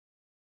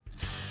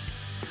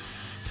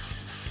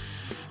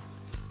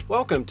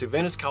Welcome to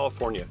Venice,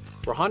 California,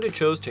 where Honda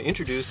chose to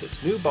introduce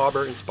its new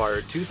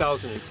bobber-inspired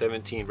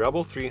 2017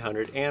 Rebel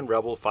 300 and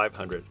Rebel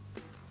 500.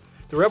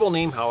 The Rebel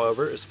name,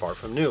 however, is far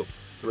from new.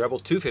 The Rebel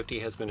 250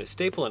 has been a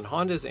staple in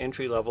Honda's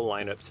entry-level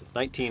lineup since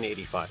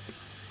 1985.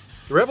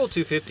 The Rebel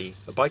 250,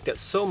 a bike that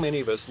so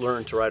many of us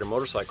learned to ride a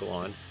motorcycle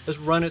on, has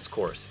run its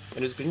course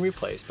and has been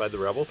replaced by the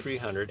Rebel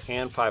 300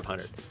 and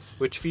 500,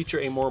 which feature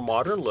a more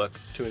modern look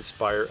to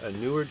inspire a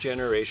newer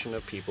generation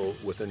of people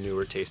with a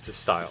newer taste of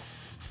style.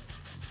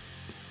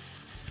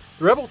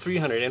 The Rebel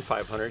 300 and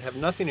 500 have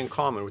nothing in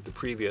common with the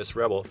previous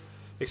Rebel,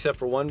 except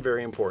for one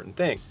very important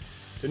thing.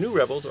 The new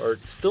Rebels are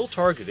still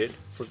targeted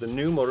for the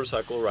new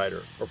motorcycle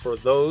rider, or for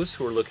those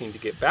who are looking to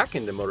get back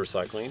into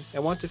motorcycling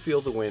and want to feel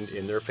the wind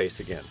in their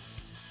face again.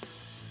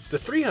 The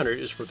 300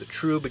 is for the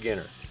true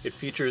beginner. It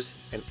features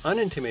an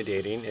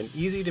unintimidating and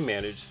easy to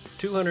manage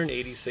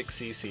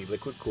 286cc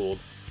liquid-cooled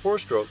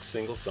 4-stroke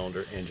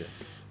single-cylinder engine,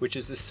 which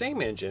is the same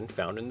engine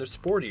found in the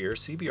sportier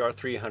CBR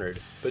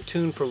 300, but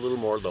tuned for a little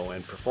more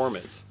low-end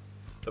performance.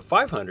 The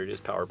 500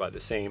 is powered by the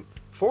same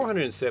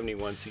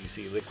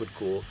 471cc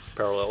liquid-cooled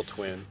parallel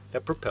twin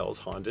that propels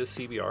Honda's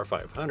CBR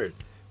 500,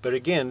 but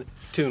again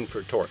tuned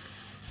for torque.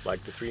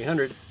 Like the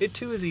 300, it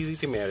too is easy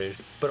to manage,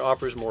 but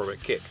offers more of a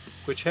kick,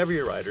 which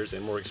heavier riders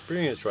and more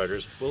experienced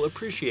riders will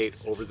appreciate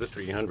over the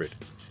 300.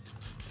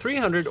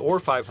 300 or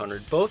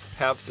 500 both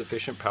have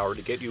sufficient power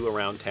to get you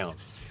around town,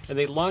 and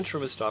they launch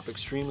from a stop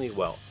extremely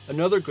well,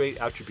 another great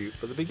attribute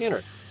for the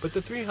beginner, but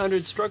the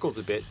 300 struggles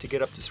a bit to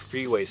get up to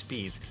freeway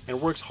speeds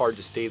and works hard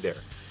to stay there.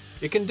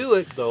 It can do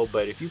it though,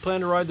 but if you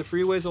plan to ride the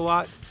freeways a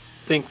lot,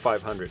 think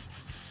 500.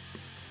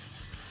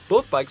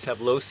 Both bikes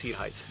have low seat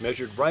heights,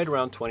 measured right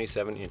around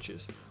 27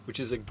 inches, which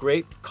is a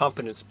great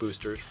confidence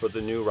booster for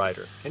the new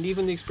rider, and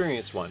even the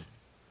experienced one.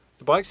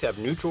 The bikes have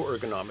neutral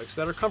ergonomics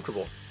that are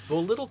comfortable, though a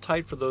little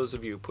tight for those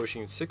of you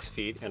pushing 6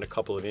 feet and a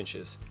couple of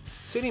inches.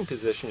 Sitting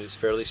position is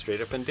fairly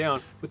straight up and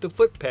down, with the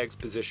foot pegs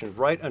positioned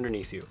right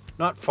underneath you,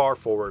 not far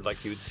forward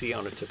like you would see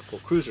on a typical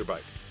cruiser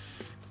bike.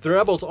 The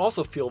Rebels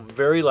also feel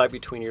very light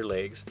between your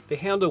legs, they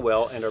handle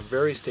well and are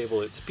very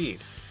stable at speed.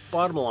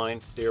 Bottom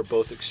line, they are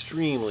both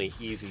extremely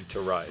easy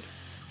to ride.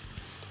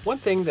 One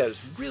thing that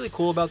is really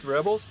cool about the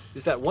Rebels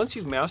is that once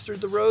you've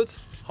mastered the roads,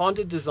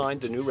 Honda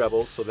designed the new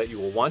Rebels so that you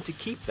will want to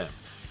keep them,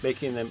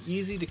 making them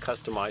easy to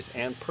customize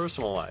and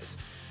personalize,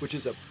 which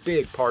is a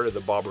big part of the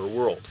bobber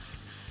world.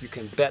 You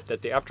can bet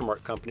that the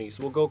aftermarket companies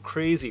will go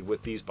crazy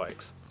with these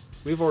bikes.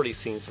 We've already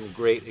seen some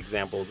great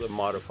examples of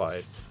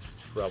modified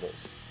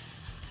Rebels.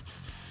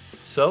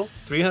 So,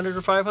 300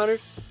 or 500?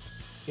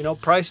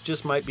 Price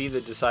just might be the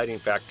deciding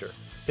factor.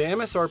 The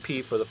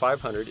MSRP for the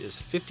 500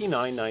 is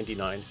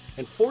 $59.99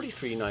 and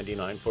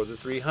 $43.99 for the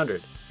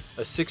 300,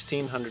 a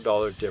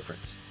 $1,600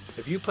 difference.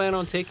 If you plan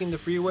on taking the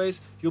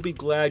freeways, you'll be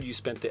glad you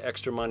spent the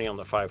extra money on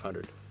the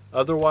 500.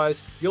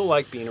 Otherwise, you'll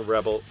like being a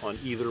Rebel on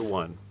either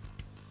one.